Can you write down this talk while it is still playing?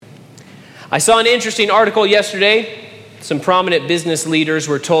I saw an interesting article yesterday. Some prominent business leaders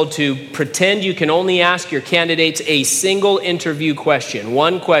were told to pretend you can only ask your candidates a single interview question,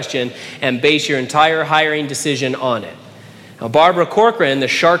 one question, and base your entire hiring decision on it. Now, Barbara Corcoran, the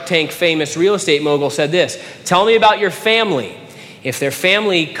Shark Tank famous real estate mogul, said this: "Tell me about your family. If their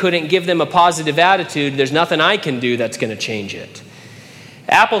family couldn't give them a positive attitude, there's nothing I can do that's going to change it."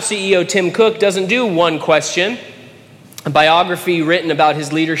 Apple CEO Tim Cook doesn't do one question. A biography written about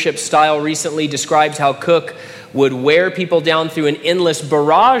his leadership style recently describes how Cook would wear people down through an endless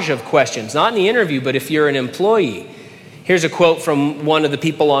barrage of questions, not in the interview, but if you're an employee. Here's a quote from one of the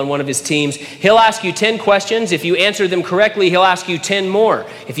people on one of his teams. "He'll ask you 10 questions. If you answer them correctly, he'll ask you 10 more.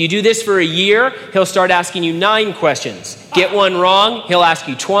 If you do this for a year, he'll start asking you 9 questions. Get one wrong, he'll ask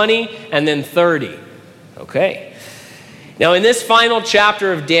you 20, and then 30. Okay. Now, in this final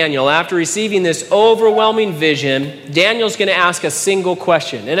chapter of Daniel, after receiving this overwhelming vision, Daniel's going to ask a single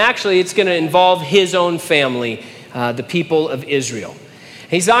question. And actually, it's going to involve his own family, the people of Israel.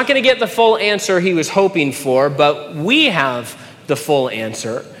 He's not going to get the full answer he was hoping for, but we have the full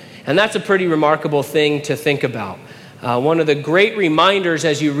answer. And that's a pretty remarkable thing to think about. One of the great reminders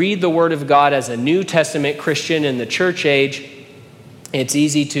as you read the Word of God as a New Testament Christian in the church age, it's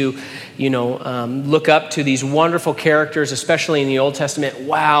easy to, look up to these wonderful characters, especially in the Old Testament.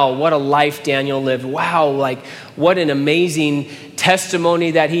 Wow, what a life Daniel lived. Wow, what an amazing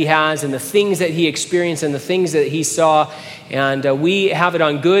testimony that he has, and the things that he experienced and the things that he saw. And we have it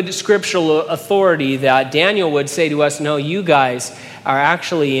on good scriptural authority that Daniel would say to us, no, you guys are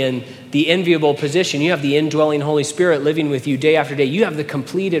actually in the enviable position. You have the indwelling Holy Spirit living with you day after day. You have the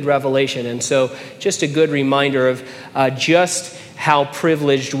completed revelation. And so just a good reminder of just how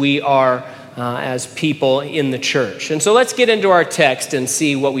privileged we are as people in the church. And so let's get into our text and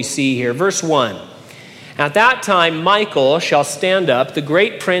see what we see here. Verse 1. At that time, Michael shall stand up, the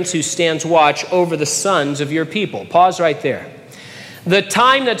great prince who stands watch over the sons of your people. Pause right there. The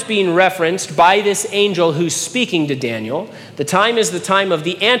time that's being referenced by this angel who's speaking to Daniel, the time is the time of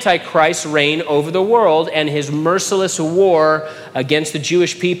the Antichrist's reign over the world and his merciless war against the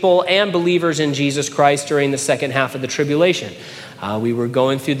Jewish people and believers in Jesus Christ during the second half of the tribulation. We were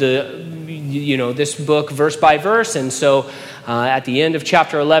going through this book verse by verse, and so at the end of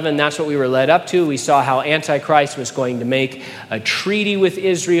chapter 11, that's what we were led up to. We saw how Antichrist was going to make a treaty with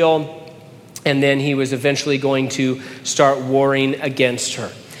Israel, and then he was eventually going to start warring against her.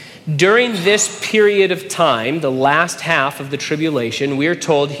 During this period of time, the last half of the tribulation, we are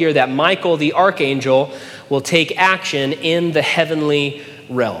told here that Michael, the archangel, will take action in the heavenly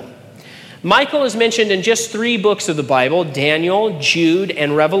realm. Michael is mentioned in just 3 books of the Bible, Daniel, Jude,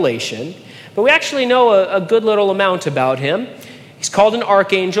 and Revelation. But we actually know a good little amount about him. He's called an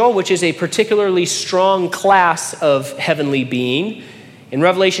archangel, which is a particularly strong class of heavenly being. In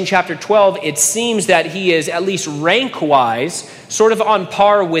Revelation chapter 12, it seems that he is, at least rank-wise, sort of on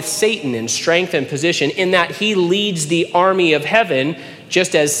par with Satan in strength and position, in that he leads the army of heaven,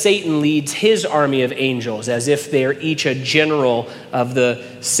 just as Satan leads his army of angels, as if they're each a general of the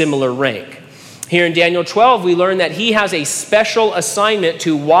similar rank. Here in Daniel 12, we learn that he has a special assignment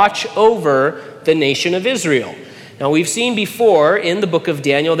to watch over the nation of Israel. Now, we've seen before in the book of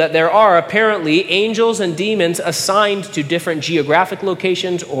Daniel that there are apparently angels and demons assigned to different geographic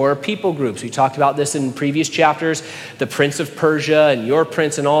locations or people groups. We talked about this in previous chapters, the prince of Persia and your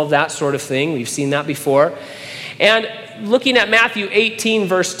prince and all of that sort of thing. We've seen that before. And looking at Matthew 18,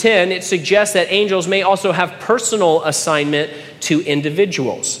 verse 10, it suggests that angels may also have personal assignment to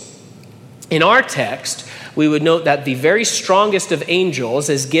individuals. In our text, we would note that the very strongest of angels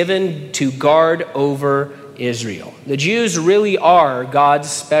is given to guard over Israel. The Jews really are God's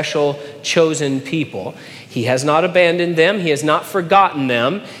special chosen people. He has not abandoned them. He has not forgotten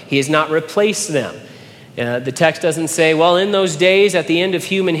them. He has not replaced them. The text doesn't say, well, in those days at the end of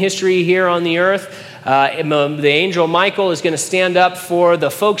human history here on the earth, the angel Michael is going to stand up for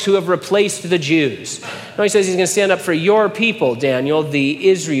the folks who have replaced the Jews. No, he says he's going to stand up for your people, Daniel, the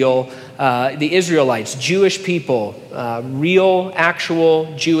Israelites, Jewish people, real,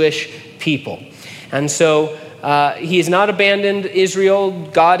 actual Jewish people. And so he has not abandoned Israel.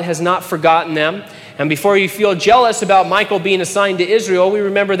 God has not forgotten them. And before you feel jealous about Michael being assigned to Israel, we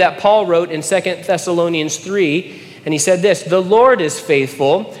remember that Paul wrote in 2 Thessalonians 3, and he said this, "The Lord is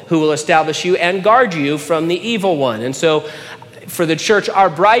faithful, who will establish you and guard you from the evil one." And so for the church, our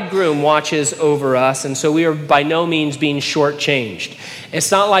bridegroom watches over us, and so we are by no means being shortchanged.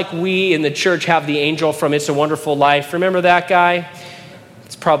 It's not like we in the church have the angel from It's a Wonderful Life. Remember that guy?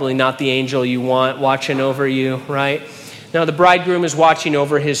 It's probably not the angel you want watching over you, right? Now, the bridegroom is watching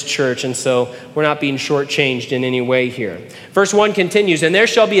over his church, and so we're not being shortchanged in any way here. Verse 1 continues, "And there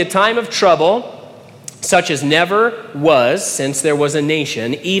shall be a time of trouble, such as never was since there was a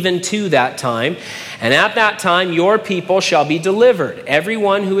nation, even to that time. And at that time your people shall be delivered,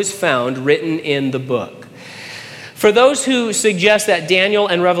 everyone who is found written in the book." For those who suggest that Daniel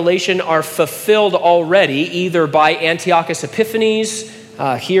and Revelation are fulfilled already, either by Antiochus Epiphanes,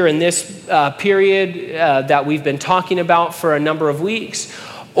 here in this period that we've been talking about for a number of weeks,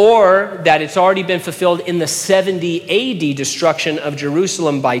 or that it's already been fulfilled in the 70 AD destruction of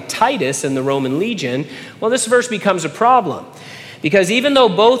Jerusalem by Titus and the Roman legion, well, this verse becomes a problem. Because even though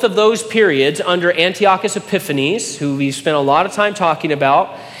both of those periods under Antiochus Epiphanes, who we spent a lot of time talking about,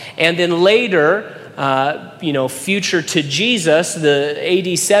 and then later, future to Jesus, the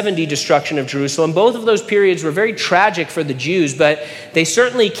AD 70 destruction of Jerusalem, both of those periods were very tragic for the Jews, but they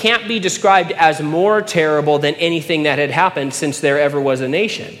certainly can't be described as more terrible than anything that had happened since there ever was a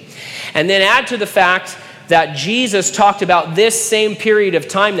nation. And then add to the fact that Jesus talked about this same period of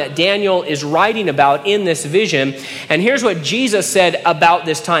time that Daniel is writing about in this vision. And here's what Jesus said about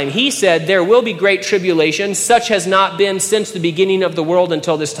this time. He said, "There will be great tribulation, such has not been since the beginning of the world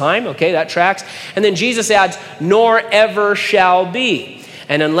until this time." Okay, that tracks. And then Jesus adds, "Nor ever shall be.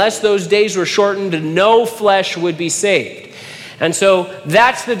 And unless those days were shortened, no flesh would be saved." And so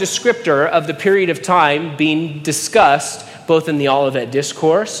that's the descriptor of the period of time being discussed both in the Olivet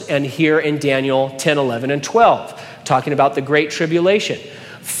Discourse and here in Daniel 10, 11, and 12, talking about the Great Tribulation.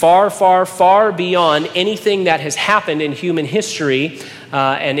 Far, far, far beyond anything that has happened in human history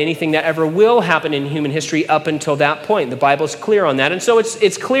and anything that ever will happen in human history up until that point. The Bible's clear on that. And so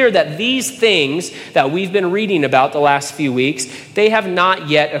it's clear that these things that we've been reading about the last few weeks, they have not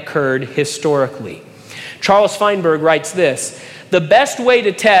yet occurred historically. Charles Feinberg writes this: "The best way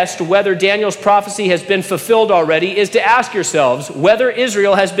to test whether Daniel's prophecy has been fulfilled already is to ask yourselves whether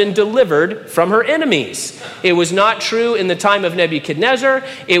Israel has been delivered from her enemies. It was not true in the time of Nebuchadnezzar.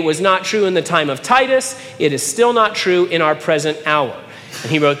 It was not true in the time of Titus. It is still not true in our present hour."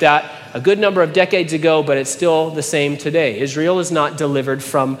 And he wrote that a good number of decades ago, but it's still the same today. Israel is not delivered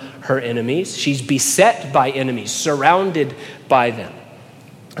from her enemies. She's beset by enemies, surrounded by them.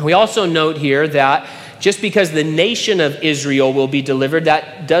 And we also note here that just because the nation of Israel will be delivered,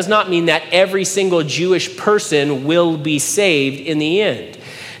 that does not mean that every single Jewish person will be saved in the end.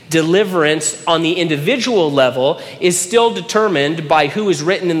 Deliverance on the individual level is still determined by who is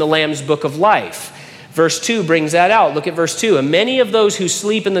written in the Lamb's book of life. Verse 2 brings that out. Look at verse 2. "And many of those who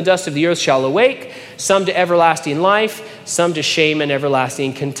sleep in the dust of the earth shall awake, some to everlasting life, some to shame and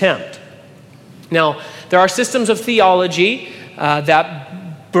everlasting contempt." Now, there are systems of theology that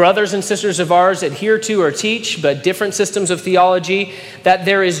brothers and sisters of ours adhere to or teach, but different systems of theology, that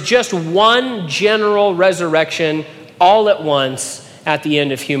there is just one general resurrection all at once at the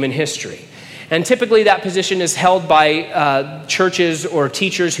end of human history. And typically that position is held by churches or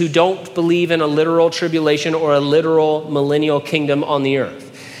teachers who don't believe in a literal tribulation or a literal millennial kingdom on the earth.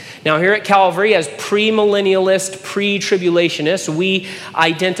 Now, here at Calvary, as premillennialist, pre-tribulationists, we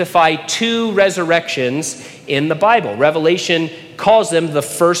identify two resurrections in the Bible. Revelation calls them the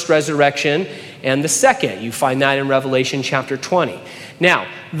first resurrection and the second. You find that in Revelation chapter 20. Now,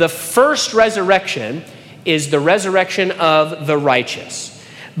 the first resurrection is the resurrection of the righteous.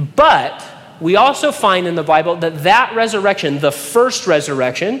 But we also find in the Bible that resurrection, the first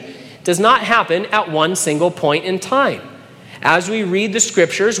resurrection, does not happen at one single point in time. As we read the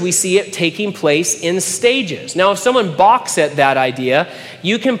scriptures, we see it taking place in stages. Now, if someone balks at that idea,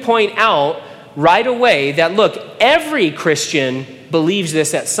 you can point out right away that, look, every Christian believes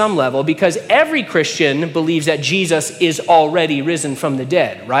this at some level because every Christian believes that Jesus is already risen from the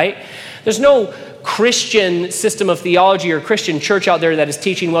dead, right? There's no Christian system of theology or Christian church out there that is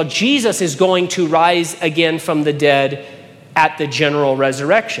teaching, well, Jesus is going to rise again from the dead at the general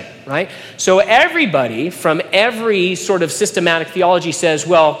resurrection, right? So everybody from every sort of systematic theology says,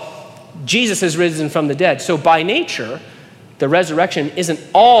 well, Jesus has risen from the dead. So by nature, the resurrection isn't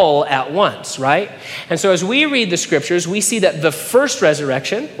all at once, right? And so as we read the scriptures, we see that the first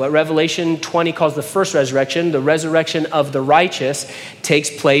resurrection, what Revelation 20 calls the first resurrection, the resurrection of the righteous, takes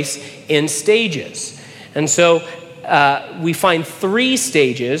place in stages. And so we find three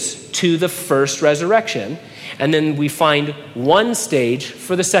stages to the first resurrection. And then we find one stage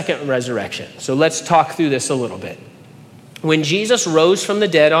for the second resurrection. So let's talk through this a little bit. When Jesus rose from the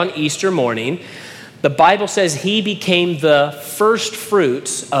dead on Easter morning, the Bible says he became the first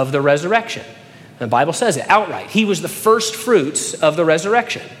fruits of the resurrection. The Bible says it outright. He was the first fruits of the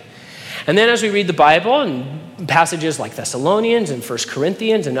resurrection. And then as we read the Bible and passages like Thessalonians and 1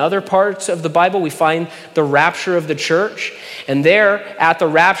 Corinthians and other parts of the Bible, we find the rapture of the church. And there, at the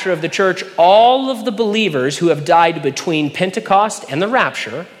rapture of the church, all of the believers who have died between Pentecost and the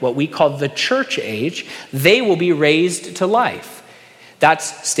rapture, what we call the church age, they will be raised to life.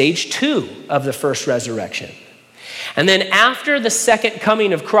 That's stage 2 of the first resurrection. And then after the second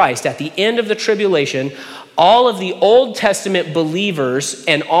coming of Christ, at the end of the tribulation, all of the Old Testament believers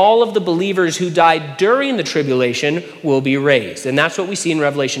and all of the believers who died during the tribulation will be raised. And that's what we see in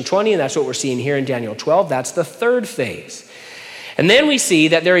Revelation 20, and that's what we're seeing here in Daniel 12. That's the third phase. And then we see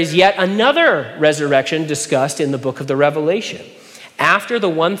that there is yet another resurrection discussed in the book of the Revelation. After the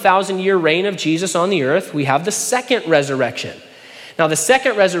 1,000-year reign of Jesus on the earth, we have the second resurrection. Now, the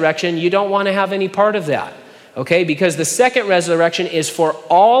second resurrection, you don't want to have any part of that. Okay, because the second resurrection is for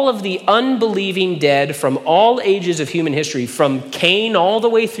all of the unbelieving dead from all ages of human history, from Cain all the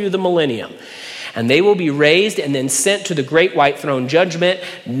way through the millennium. And they will be raised and then sent to the great white throne judgment.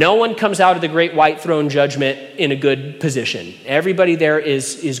 No one comes out of the great white throne judgment in a good position. Everybody there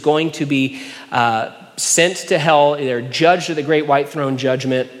is going to be sent to hell. They're judged at the great white throne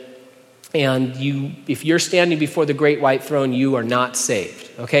judgment. And if you're standing before the great white throne, you are not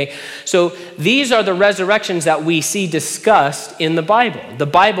saved, okay? So these are the resurrections that we see discussed in the Bible. The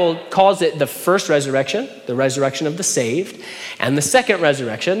Bible calls it the first resurrection, the resurrection of the saved, and the second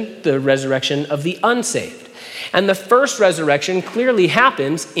resurrection, the resurrection of the unsaved. And the first resurrection clearly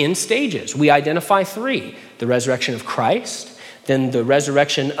happens in stages. We identify 3, the resurrection of Christ, then the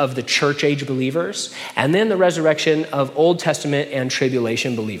resurrection of the church age believers, and then the resurrection of Old Testament and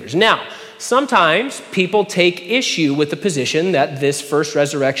tribulation believers. Now, sometimes people take issue with the position that this first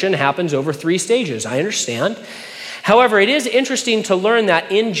resurrection happens over 3 stages. I understand. However, it is interesting to learn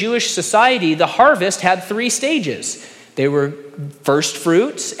that in Jewish society, the harvest had 3 stages. They were first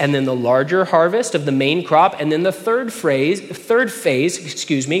fruits, and then the larger harvest of the main crop, and then the third phase,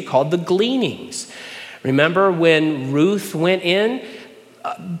 called the gleanings. Remember when Ruth went in,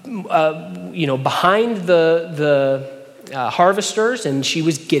 behind the harvesters, and she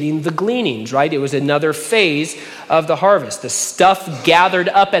was getting the gleanings, right? It was another phase of the harvest. The stuff gathered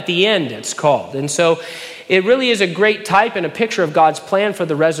up at the end, it's called. And so it really is a great type and a picture of God's plan for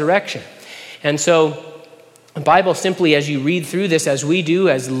the resurrection. And so the Bible simply, as you read through this, as we do,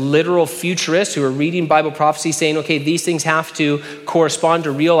 as literal futurists who are reading Bible prophecy, saying, okay, these things have to correspond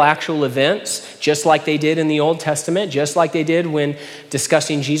to real, actual events, just like they did in the Old Testament, just like they did when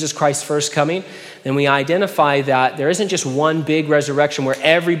discussing Jesus Christ's first coming, then we identify that there isn't just one big resurrection where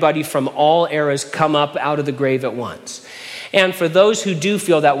everybody from all eras come up out of the grave at once. And for those who do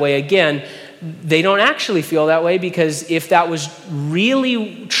feel that way, again, they don't actually feel that way, because if that was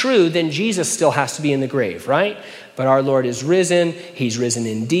really true, then Jesus still has to be in the grave, right? But our Lord is risen. He's risen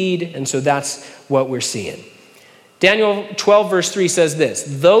indeed. And so that's what we're seeing. Daniel 12 verse 3 says this: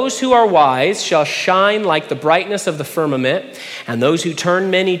 "Those who are wise shall shine like the brightness of the firmament, and those who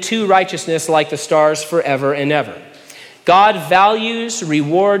turn many to righteousness like the stars forever and ever." God values,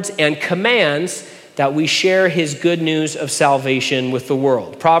 rewards, and commands that we share his good news of salvation with the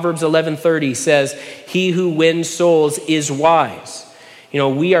world. Proverbs 11:30 says, "He who wins souls is wise."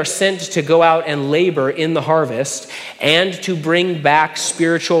 We are sent to go out and labor in the harvest and to bring back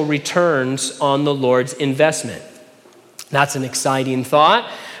spiritual returns on the Lord's investment. That's an exciting thought,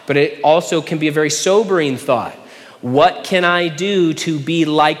 but it also can be a very sobering thought. What can I do to be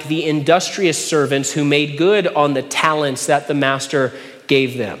like the industrious servants who made good on the talents that the master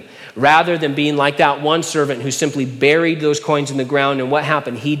gave them? Rather than being like that one servant who simply buried those coins in the ground, and what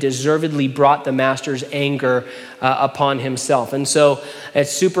happened? He deservedly brought the master's anger upon himself. And so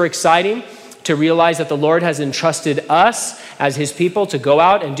it's super exciting to realize that the Lord has entrusted us as his people to go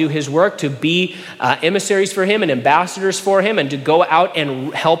out and do his work, to be emissaries for him and ambassadors for him, and to go out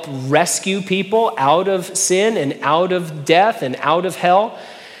and help rescue people out of sin and out of death and out of hell.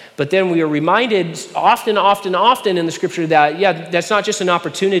 But then we are reminded often in the scripture that, that's not just an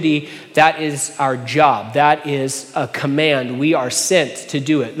opportunity, that is our job. That is a command. We are sent to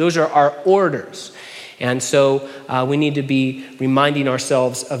do it. Those are our orders. And so we need to be reminding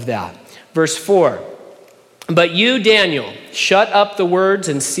ourselves of that. Verse 4, "But you, Daniel, shut up the words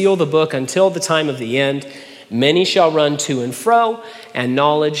and seal the book until the time of the end. Many shall run to and fro, and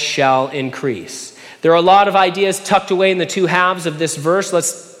knowledge shall increase." There are a lot of ideas tucked away in the 2 halves of this verse.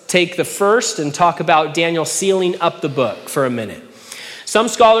 Let's take the first and talk about Daniel sealing up the book for a minute. Some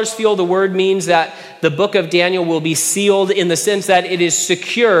scholars feel the word means that the book of Daniel will be sealed in the sense that it is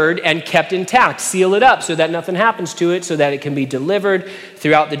secured and kept intact. Seal it up so that nothing happens to it, so that it can be delivered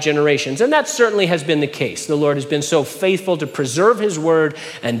throughout the generations. And that certainly has been the case. The Lord has been so faithful to preserve his word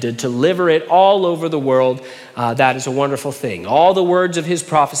and to deliver it all over the world. That is a wonderful thing. All the words of his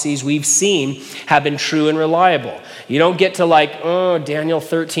prophecies we've seen have been true and reliable. You don't get to Daniel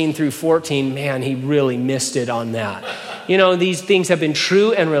 13 through 14, man, he really missed it on that. These things have been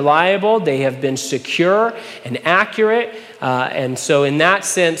true and reliable. They have been secure and accurate. And so in that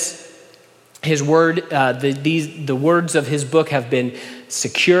sense, his word, the words of his book have been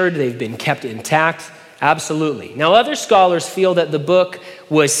secured. They've been kept intact. Absolutely. Now, other scholars feel that the book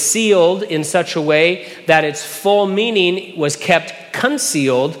was sealed in such a way that its full meaning was kept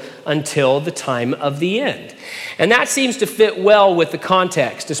concealed until the time of the end. And that seems to fit well with the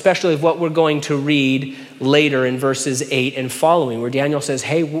context, especially of what we're going to read later in verses 8 and following, where Daniel says,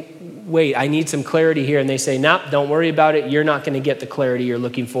 hey, wait, I need some clarity here. And they say, nope, don't worry about it. You're not going to get the clarity you're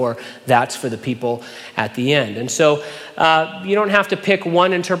looking for. That's for the people at the end. And so you don't have to pick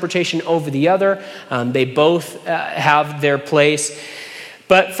one interpretation over the other. They both have their place.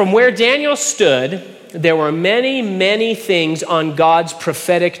 But from where Daniel stood, there were many, many things on God's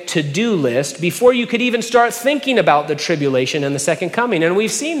prophetic to-do list before you could even start thinking about the tribulation and the second coming. And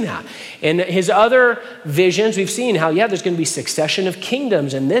we've seen that. In his other visions, we've seen how, there's going to be succession of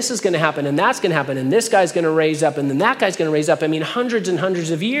kingdoms, and this is going to happen, and that's going to happen, and this guy's going to raise up, and then that guy's going to raise up. Hundreds and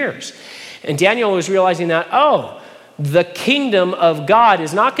hundreds of years. And Daniel was realizing that, the kingdom of God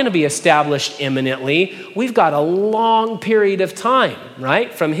is not going to be established imminently. We've got a long period of time,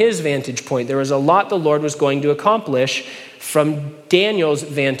 right? From his vantage point, there was a lot the Lord was going to accomplish from Daniel's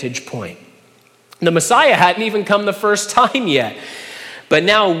vantage point. The Messiah hadn't even come the first time yet. But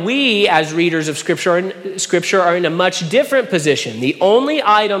now we, as readers of Scripture, are in a much different position. The only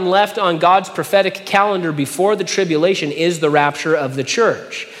item left on God's prophetic calendar before the tribulation is the rapture of the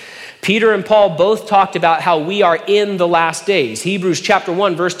church. Peter and Paul both talked about how we are in the last days. Hebrews chapter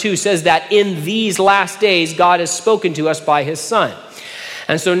 1, verse 2 says that in these last days, God has spoken to us by his Son.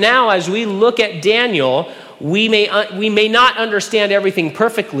 And so now as we look at Daniel, we may not understand everything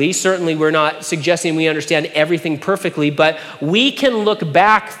perfectly. Certainly we're not suggesting we understand everything perfectly, but we can look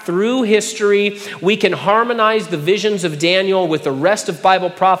back through history. We can harmonize the visions of Daniel with the rest of Bible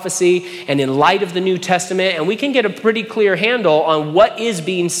prophecy and in light of the New Testament, and we can get a pretty clear handle on what is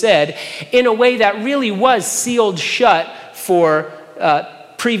being said in a way that really was sealed shut for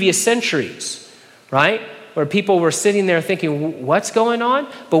previous centuries, right? Where people were sitting there thinking, what's going on?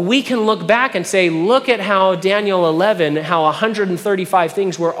 But we can look back and say, look at how Daniel 11, how 135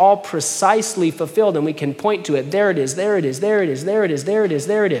 things were all precisely fulfilled, and we can point to it. There it is, there it is, there it is, there it is, there it is,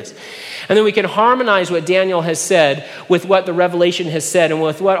 there it is. And then we can harmonize what Daniel has said with what the Revelation has said and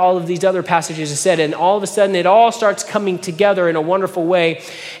with what all of these other passages have said. And all of a sudden, it all starts coming together in a wonderful way.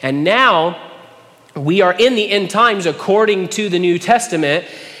 And now, we are in the end times according to the New Testament.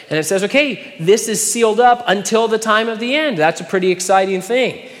 And it says, okay, this is sealed up until the time of the end. That's a pretty exciting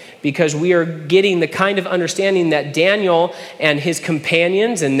thing because we are getting the kind of understanding that Daniel and his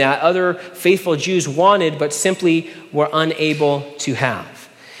companions and that other faithful Jews wanted, but simply were unable to have.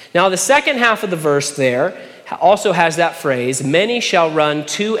 Now, the second half of the verse there also has that phrase, many shall run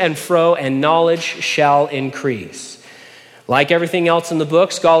to and fro, and knowledge shall increase. Like everything else in the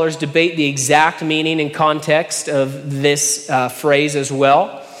book, scholars debate the exact meaning and context of this phrase as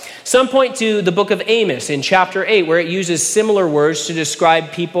well. Some point to the book of Amos in chapter 8, where it uses similar words to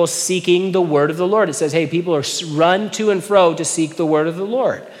describe people seeking the word of the Lord. It says, hey, people are run to and fro to seek the word of the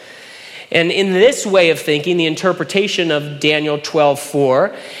Lord. And in this way of thinking, the interpretation of Daniel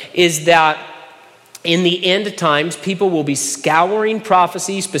 12:4 is that in the end times, people will be scouring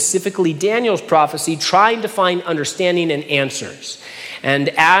prophecy, specifically Daniel's prophecy, trying to find understanding and answers. And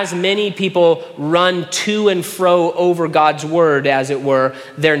as many people run to and fro over God's word, as it were,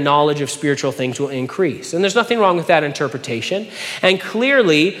 their knowledge of spiritual things will increase. And there's nothing wrong with that interpretation. And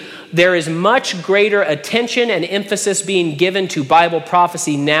clearly, there is much greater attention and emphasis being given to Bible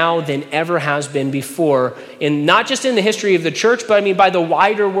prophecy now than ever has been before, not just in the history of the church, but by the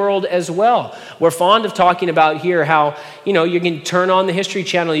wider world as well. We're fond of talking about here how, you can turn on the History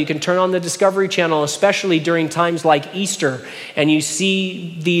Channel, you can turn on the Discovery Channel, especially during times like Easter, and you see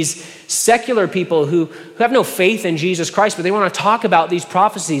these secular people who have no faith in Jesus Christ, but they want to talk about these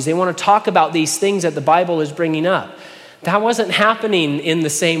prophecies. They want to talk about these things that the Bible is bringing up. That wasn't happening in the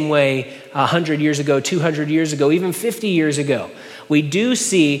same way 100 years ago, 200 years ago, even 50 years ago. We do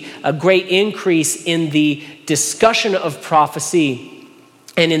see a great increase in the discussion of prophecy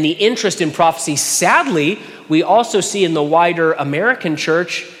and in the interest in prophecy. Sadly, we also see in the wider American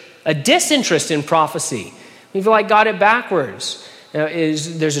church a disinterest in prophecy. We feel like got it backwards.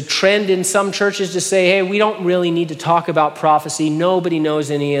 There's a trend in some churches to say, hey, we don't really need to talk about prophecy. Nobody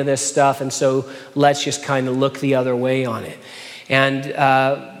knows any of this stuff, and so let's just kind of look the other way on it. And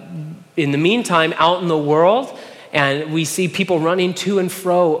in the meantime, out in the world, and we see people running to and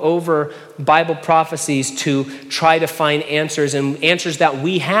fro over Bible prophecies to try to find answers, and answers that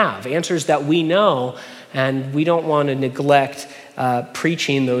we have, answers that we know, and we don't want to neglect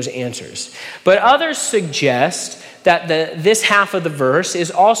preaching those answers. But others suggest that this half of the verse is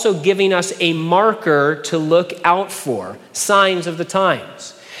also giving us a marker to look out for, signs of the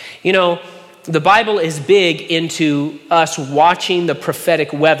times. You know, the Bible is big into us watching the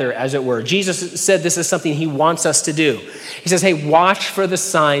prophetic weather, as it were. Jesus said this is something he wants us to do. He says, hey, watch for the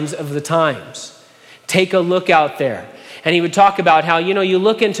signs of the times. Take a look out there. And he would talk about how, you know, you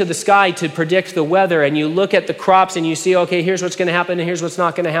look into the sky to predict the weather, and you look at the crops and you see, okay, here's what's going to happen and here's what's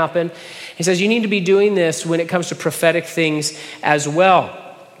not going to happen. He says you need to be doing this when it comes to prophetic things as well.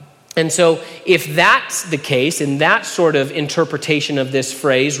 And so if that's the case, in that sort of interpretation of this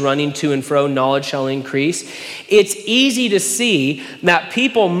phrase, running to and fro, knowledge shall increase, it's easy to see that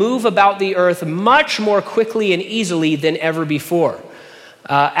people move about the earth much more quickly and easily than ever before.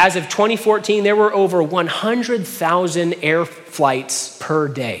 As of 2014, there were over 100,000 air flights per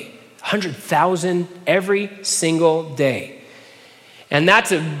day. 100,000 every single day. And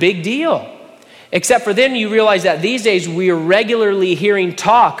that's a big deal. Except for then you realize that these days we are regularly hearing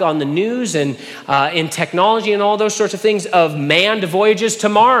talk on the news and in technology and all those sorts of things of manned voyages to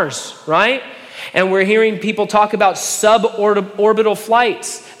Mars, right? And we're hearing people talk about suborbital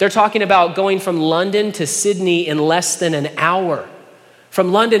flights. They're talking about going from London to Sydney in less than an hour.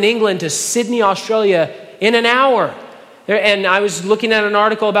 From London, England to Sydney, Australia in an hour. And I was looking at an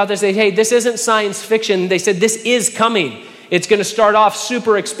article about this. They say, hey, this isn't science fiction. They said this is coming. It's going to start off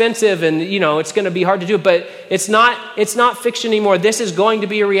super expensive and, you know, it's going to be hard to do, but it's not fiction anymore. This is going to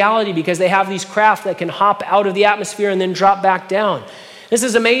be a reality because they have these craft that can hop out of the atmosphere and then drop back down. This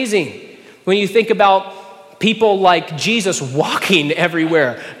is amazing when you think about people like Jesus walking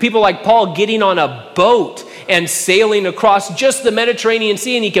everywhere, people like Paul getting on a boat and sailing across just the Mediterranean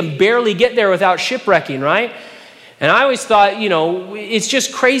Sea, and he can barely get there without shipwrecking, right? And I always thought, you know, it's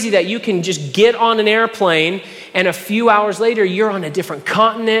just crazy that you can just get on an airplane and a few hours later, you're on a different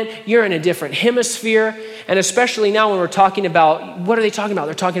continent, you're in a different hemisphere. And especially now when we're talking about, what are they talking about?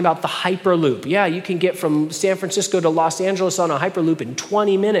 They're talking about the Hyperloop. Yeah, you can get from San Francisco to Los Angeles on a Hyperloop in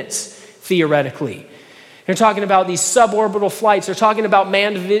 20 minutes, theoretically. They're talking about these suborbital flights. They're talking about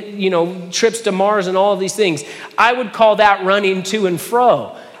manned, trips to Mars and all of these things. I would call that running to and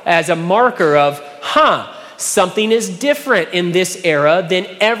fro as a marker of, something is different in this era than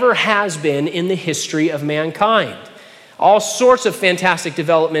ever has been in the history of mankind. All sorts of fantastic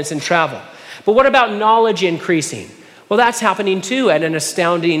developments in travel. But what about knowledge increasing? Well, that's happening too at an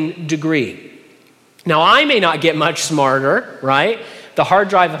astounding degree. Now, I may not get much smarter, right? The hard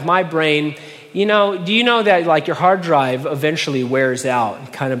drive of my brain, do you know that like your hard drive eventually wears out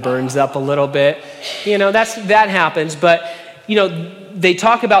and kind of burns up a little bit? That happens, but they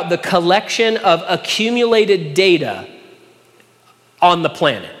talk about the collection of accumulated data on the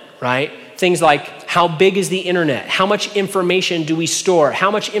planet, right? Things like how big is the internet? How much information do we store?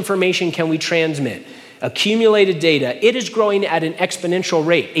 How much information can we transmit? Accumulated data. It is growing at an exponential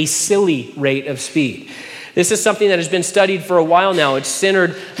rate, a silly rate of speed. This is something that has been studied for a while now. It's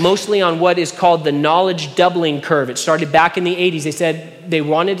centered mostly on what is called the knowledge doubling curve. It started back in the 80s. They said they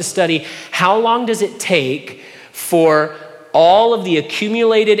wanted to study how long does it take for all of the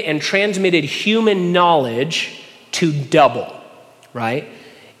accumulated and transmitted human knowledge to double, right?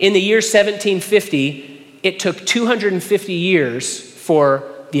 In the year 1750, it took 250 years for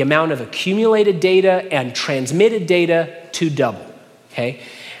the amount of accumulated data and transmitted data to double, okay?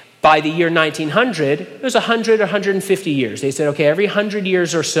 By the year 1900, it was 100 or 150 years. They said, okay, every 100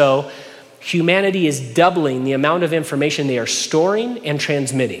 years or so, humanity is doubling the amount of information they are storing and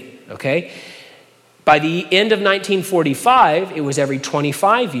transmitting, okay? By the end of 1945, it was every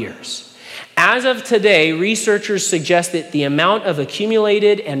 25 years. As of today, researchers suggest that the amount of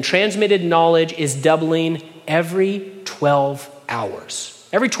accumulated and transmitted knowledge is doubling every 12 hours.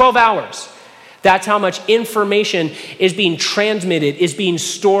 Every 12 hours. That's how much information is being transmitted, is being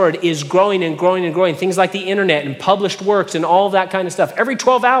stored, is growing and growing and growing. Things like the internet and published works and all that kind of stuff. Every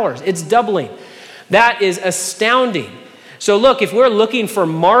 12 hours, it's doubling. That is astounding. So look, if we're looking for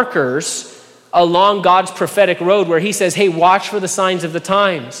markers along God's prophetic road where he says, hey, watch for the signs of the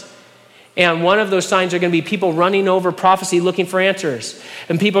times, And one of those signs are going to be people running over prophecy looking for answers.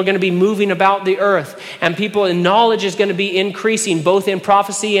 And people are going to be moving about the earth. And knowledge is going to be increasing both in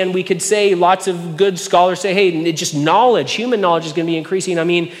prophecy, and we could say, lots of good scholars say, hey, just knowledge, human knowledge is going to be increasing. I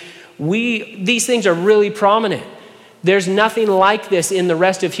mean, these things are really prominent. There's nothing like this in the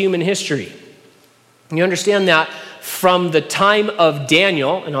rest of human history. You understand that from the time of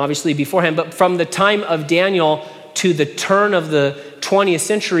Daniel, and obviously beforehand, but from the time of Daniel to the turn of the 20th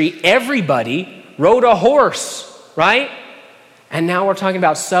century, everybody rode a horse, right? And now we're talking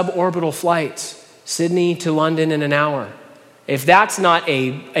about suborbital flights, Sydney to London in an hour. If that's not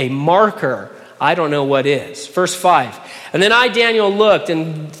a marker, I don't know what is. Verse 5, and then I, Daniel, looked,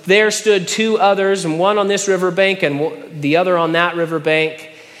 and there stood two others, and one on this riverbank and the other on that riverbank.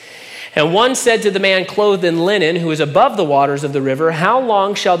 And one said to the man clothed in linen, who is above the waters of the river, how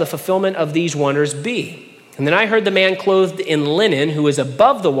long shall the fulfillment of these wonders be? And then I heard the man clothed in linen, who is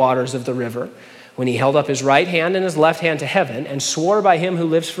above the waters of the river, when he held up his right hand and his left hand to heaven, and swore by him who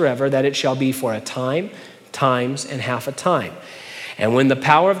lives forever that it shall be for a time, times, and half a time. And when the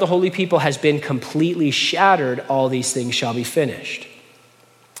power of the holy people has been completely shattered, all these things shall be finished.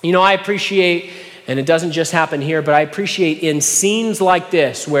 You know, I appreciate, and it doesn't just happen here, but I appreciate in scenes like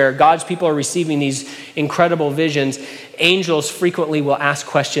this, where God's people are receiving these incredible visions, angels frequently will ask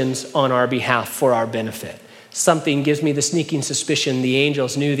questions on our behalf for our benefit. Something gives me the sneaking suspicion the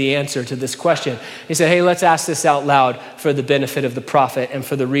angels knew the answer to this question. He said, hey, let's ask this out loud for the benefit of the prophet and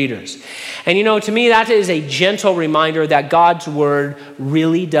for the readers. And you know, to me, that is a gentle reminder that God's word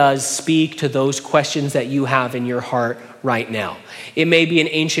really does speak to those questions that you have in your heart right now. It may be an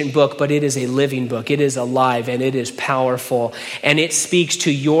ancient book, but it is a living book. It is alive and it is powerful, and it speaks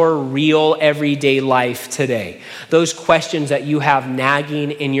to your real everyday life today. Those questions that you have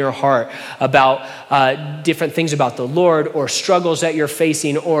nagging in your heart about different things about the Lord, or struggles that you're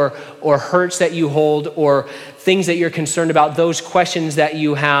facing, or hurts that you hold, or things that you're concerned about, those questions that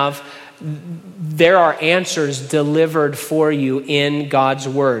you have, there are answers delivered for you in God's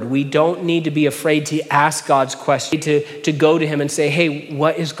word. We don't need to be afraid to ask God's question, to go to him and say, hey,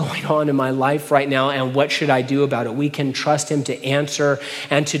 what is going on in my life right now, and what should I do about it? We can trust him to answer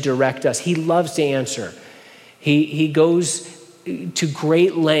and to direct us. He loves to answer. He goes to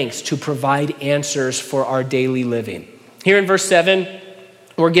great lengths to provide answers for our daily living. Here in verse 7,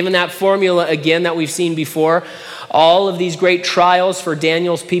 we're given that formula again that we've seen before. All of these great trials for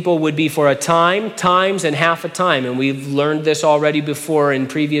Daniel's people would be for a time, times, and half a time. And we've learned this already before in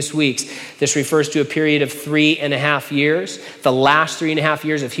previous weeks. This refers to a period of 3.5 years, the last 3.5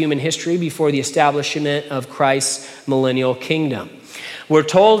 years of human history before the establishment of Christ's millennial kingdom. We're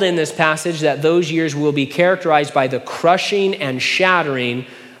told in this passage that those years will be characterized by the crushing and shattering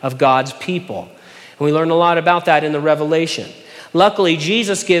of God's people. And we learn a lot about that in the Revelation. Luckily,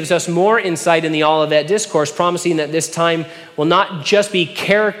 Jesus gives us more insight in the Olivet Discourse, promising that this time will not just be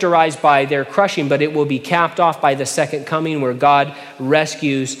characterized by their crushing, but it will be capped off by the second coming, where God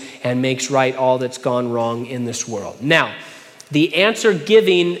rescues and makes right all that's gone wrong in this world. Now, the answer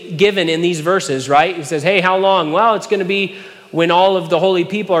given in these verses, right? He says, hey, how long? Well, it's going to be when all of the holy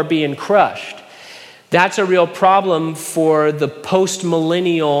people are being crushed. That's a real problem for the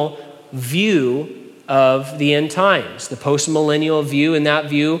post-millennial view of the end times. The post-millennial view, in that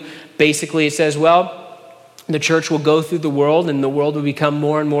view, basically it says, well, the church will go through the world and the world will become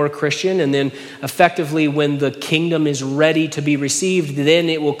more and more Christian, and then effectively when the kingdom is ready to be received, then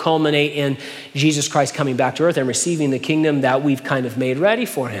it will culminate in Jesus Christ coming back to earth and receiving the kingdom that we've kind of made ready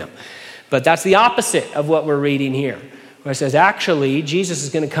for him. But that's the opposite of what we're reading here, where it says actually Jesus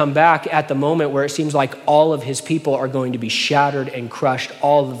is going to come back at the moment where it seems like all of his people are going to be shattered and crushed,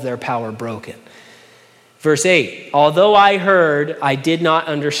 all of their power broken. Verse 8, although I heard, I did not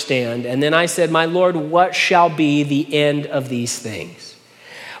understand. And then I said, my Lord, what shall be the end of these things?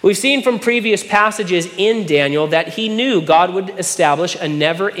 We've seen from previous passages in Daniel that he knew God would establish a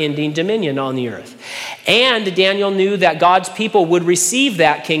never-ending dominion on the earth. And Daniel knew that God's people would receive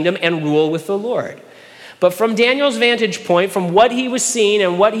that kingdom and rule with the Lord. But from Daniel's vantage point, from what he was seeing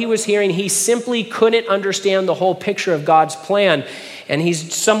and what he was hearing, he simply couldn't understand the whole picture of God's plan. And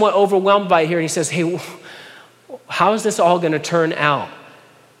he's somewhat overwhelmed by it here. And he says, hey, how is this all going to turn out?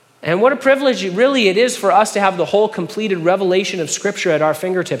 And what a privilege really it is for us to have the whole completed revelation of Scripture at our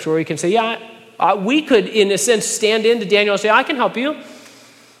fingertips, where we can say, yeah, we could, in a sense, stand into Daniel and say, I can help you.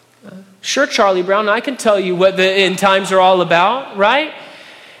 Sure, Charlie Brown, I can tell you what the end times are all about, right?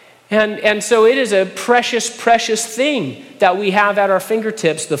 And so it is a precious, precious thing that we have at our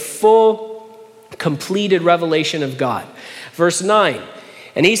fingertips, the full, completed revelation of God. Verse 9,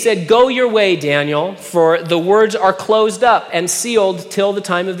 and he said, go your way, Daniel, for the words are closed up and sealed till the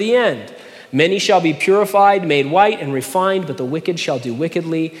time of the end. Many shall be purified, made white, and refined, but the wicked shall do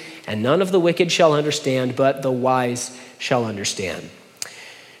wickedly, and none of the wicked shall understand, but the wise shall understand.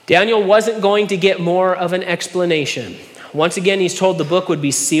 Daniel wasn't going to get more of an explanation. Once again, he's told the book would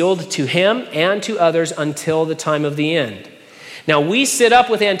be sealed to him and to others until the time of the end. Now, we sit up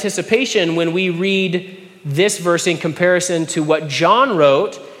with anticipation when we read this verse in comparison to what John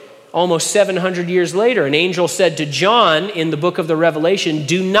wrote almost 700 years later. An angel said to John in the book of the Revelation,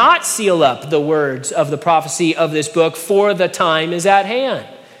 "Do not seal up the words of the prophecy of this book, for the time is at hand."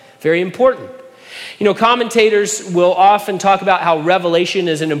 Very important. You know, commentators will often talk about how Revelation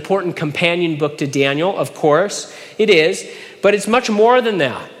is an important companion book to Daniel. Of course, it is, but it's much more than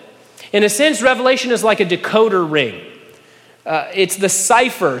that. In a sense, Revelation is like a decoder ring. It's the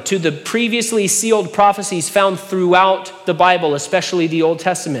cipher to the previously sealed prophecies found throughout the Bible, especially the Old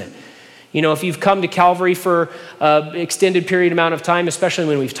Testament. You know, if you've come to Calvary for an extended period amount of time, especially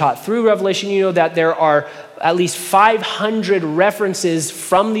when we've taught through Revelation, you know that there are at least 500 references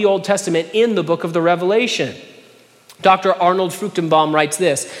from the Old Testament in the book of the Revelation. Dr. Arnold Fruchtenbaum writes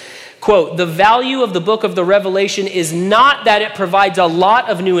this, quote, "The value of the book of the Revelation is not that it provides a lot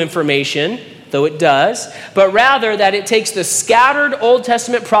of new information, though it does, but rather that it takes the scattered Old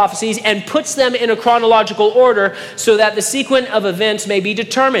Testament prophecies and puts them in a chronological order so that the sequence of events may be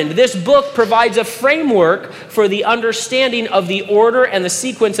determined. This book provides a framework for the understanding of the order and the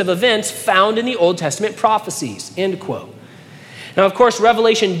sequence of events found in the Old Testament prophecies," end quote. Now, of course,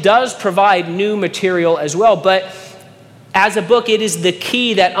 Revelation does provide new material as well, but as a book, it is the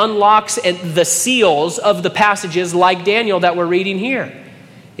key that unlocks the seals of the passages like Daniel that we're reading here.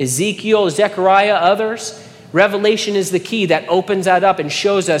 Ezekiel, Zechariah, others. Revelation is the key that opens that up and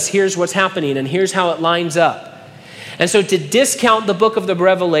shows us here's what's happening and here's how it lines up. And so to discount the book of the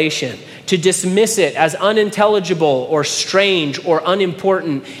Revelation, to dismiss it as unintelligible or strange or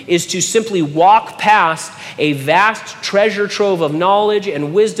unimportant, is to simply walk past a vast treasure trove of knowledge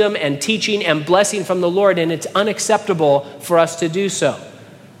and wisdom and teaching and blessing from the Lord, and it's unacceptable for us to do so.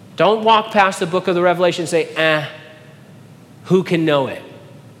 Don't walk past the book of the Revelation and say, who can know it?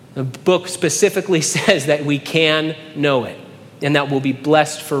 The book specifically says that we can know it and that we'll be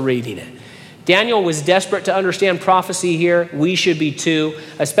blessed for reading it. Daniel was desperate to understand prophecy here. We should be too,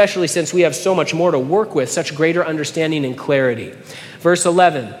 especially since we have so much more to work with, such greater understanding and clarity. Verse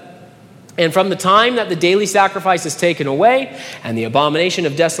 11, "And from the time that the daily sacrifice is taken away and the abomination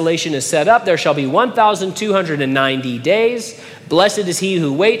of desolation is set up, there shall be 1,290 days. Blessed is he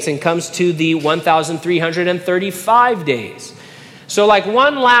who waits and comes to the 1,335 days. So like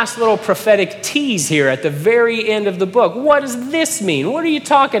one last little prophetic tease here at the very end of the book. What does this mean? What are you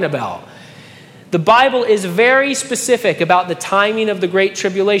talking about? The Bible is very specific about the timing of the Great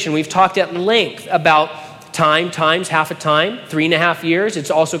Tribulation. We've talked at length about time times half a time, 3.5 years.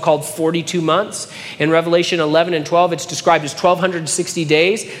 It's also called 42 months. In Revelation 11 and 12, it's described as 1,260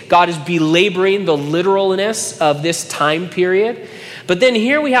 days. God is belaboring the literalness of this time period. But then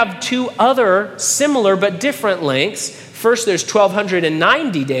here we have two other similar but different lengths. First, there's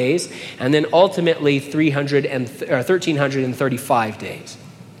 1,290 days, and then ultimately 1,335 days.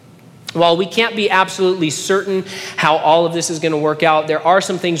 While we can't be absolutely certain how all of this is going to work out, there are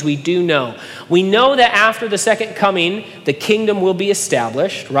some things we do know. We know that after the second coming, the kingdom will be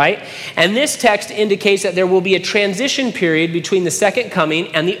established, right? And this text indicates that there will be a transition period between the second coming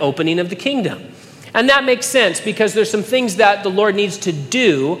and the opening of the kingdom. And that makes sense because there's some things that the Lord needs to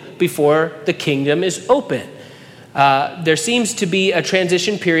do before the kingdom is open. There seems to be a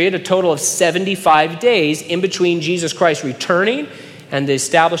transition period, a total of 75 days in between Jesus Christ returning and the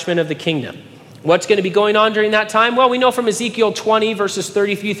establishment of the kingdom. What's going to be going on during that time? Well, we know from Ezekiel 20, verses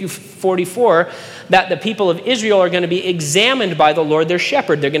 33 through 44, that the people of Israel are going to be examined by the Lord their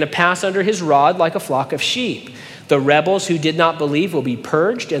shepherd. They're going to pass under his rod like a flock of sheep. The rebels who did not believe will be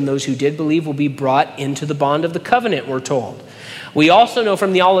purged, and those who did believe will be brought into the bond of the covenant, we're told. We also know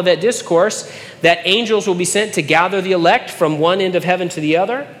from the Olivet Discourse that angels will be sent to gather the elect from one end of heaven to the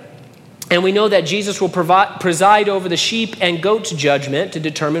other. And we know that Jesus will preside over the sheep and goats judgment to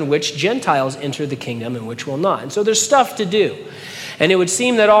determine which Gentiles enter the kingdom and which will not. And so there's stuff to do. And it would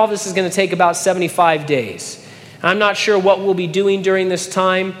seem that all this is going to take about 75 days. I'm not sure what we'll be doing during this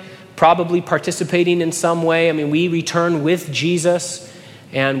time, probably participating in some way. I mean, we return with Jesus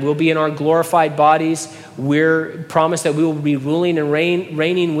and we'll be in our glorified bodies. We're promised that we will be ruling and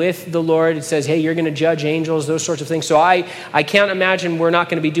reigning with the Lord. It says, hey, you're going to judge angels, those sorts of things. So I can't imagine we're not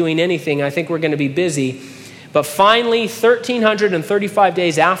going to be doing anything. I think we're going to be busy. But finally, 1,335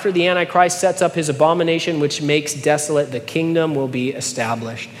 days after the Antichrist sets up his abomination, which makes desolate, the kingdom will be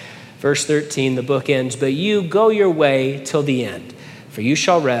established. Verse 13, the book ends, but you go your way till the end. for you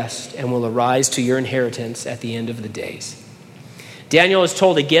shall rest and will arise to your inheritance at the end of the days. Daniel is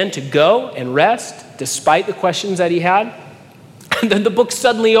told again to go and rest despite the questions that he had. And then the book's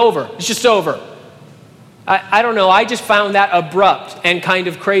suddenly over. It's just over. I don't know. I just found that abrupt and kind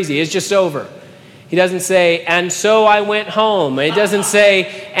of crazy. It's just over. He doesn't say, and so I went home. It doesn't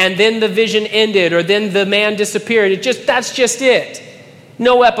say, and then the vision ended, or then the man disappeared. That's just it.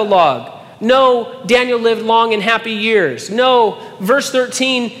 No epilogue. No, Daniel lived long and happy years. No, verse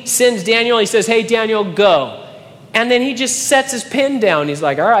 13 sends Daniel. He says, hey, Daniel, go. And then he just sets his pen down. He's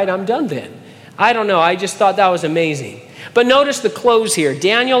like, all right, I'm done then. I don't know. I just thought that was amazing. But notice the close here.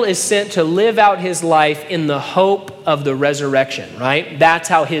 Daniel is sent to live out his life in the hope of the resurrection, right? That's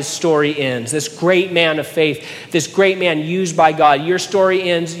how his story ends. This great man of faith, this great man used by God. Your story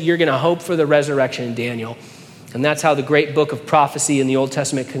ends, you're going to hope for the resurrection, Daniel. And that's how the great book of prophecy in the Old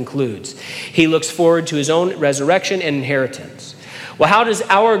Testament concludes. He looks forward to his own resurrection and inheritance. Well, how does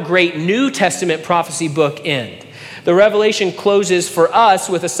our great New Testament prophecy book end? The Revelation closes for us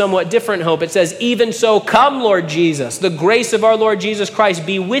with a somewhat different hope. It says, even so, come, Lord Jesus. The grace of our Lord Jesus Christ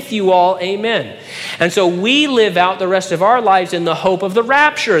be with you all. Amen. And so we live out the rest of our lives in the hope of the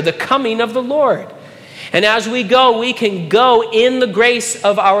rapture, the coming of the Lord. And as we go, we can go in the grace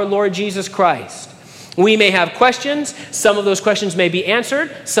of our Lord Jesus Christ. We may have questions. Some of those questions may be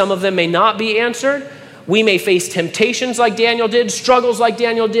answered. Some of them may not be answered. We may face temptations like Daniel did, struggles like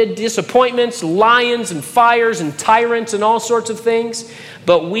Daniel did, disappointments, lions and fires and tyrants and all sorts of things.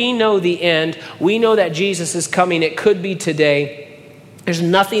 But we know the end. We know that Jesus is coming. It could be today. There's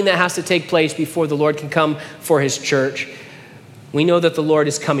nothing that has to take place before the Lord can come for his church. We know that the Lord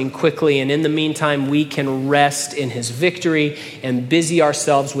is coming quickly, and in the meantime, we can rest in his victory and busy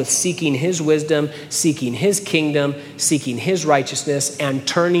ourselves with seeking his wisdom, seeking his kingdom, seeking his righteousness, and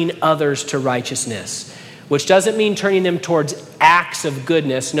turning others to righteousness, which doesn't mean turning them towards acts of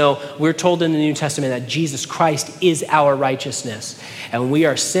goodness. No, we're told in the New Testament that Jesus Christ is our righteousness, and we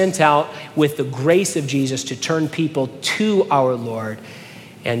are sent out with the grace of Jesus to turn people to our Lord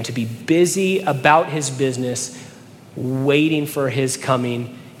and to be busy about his business, waiting for his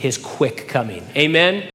coming, his quick coming. Amen.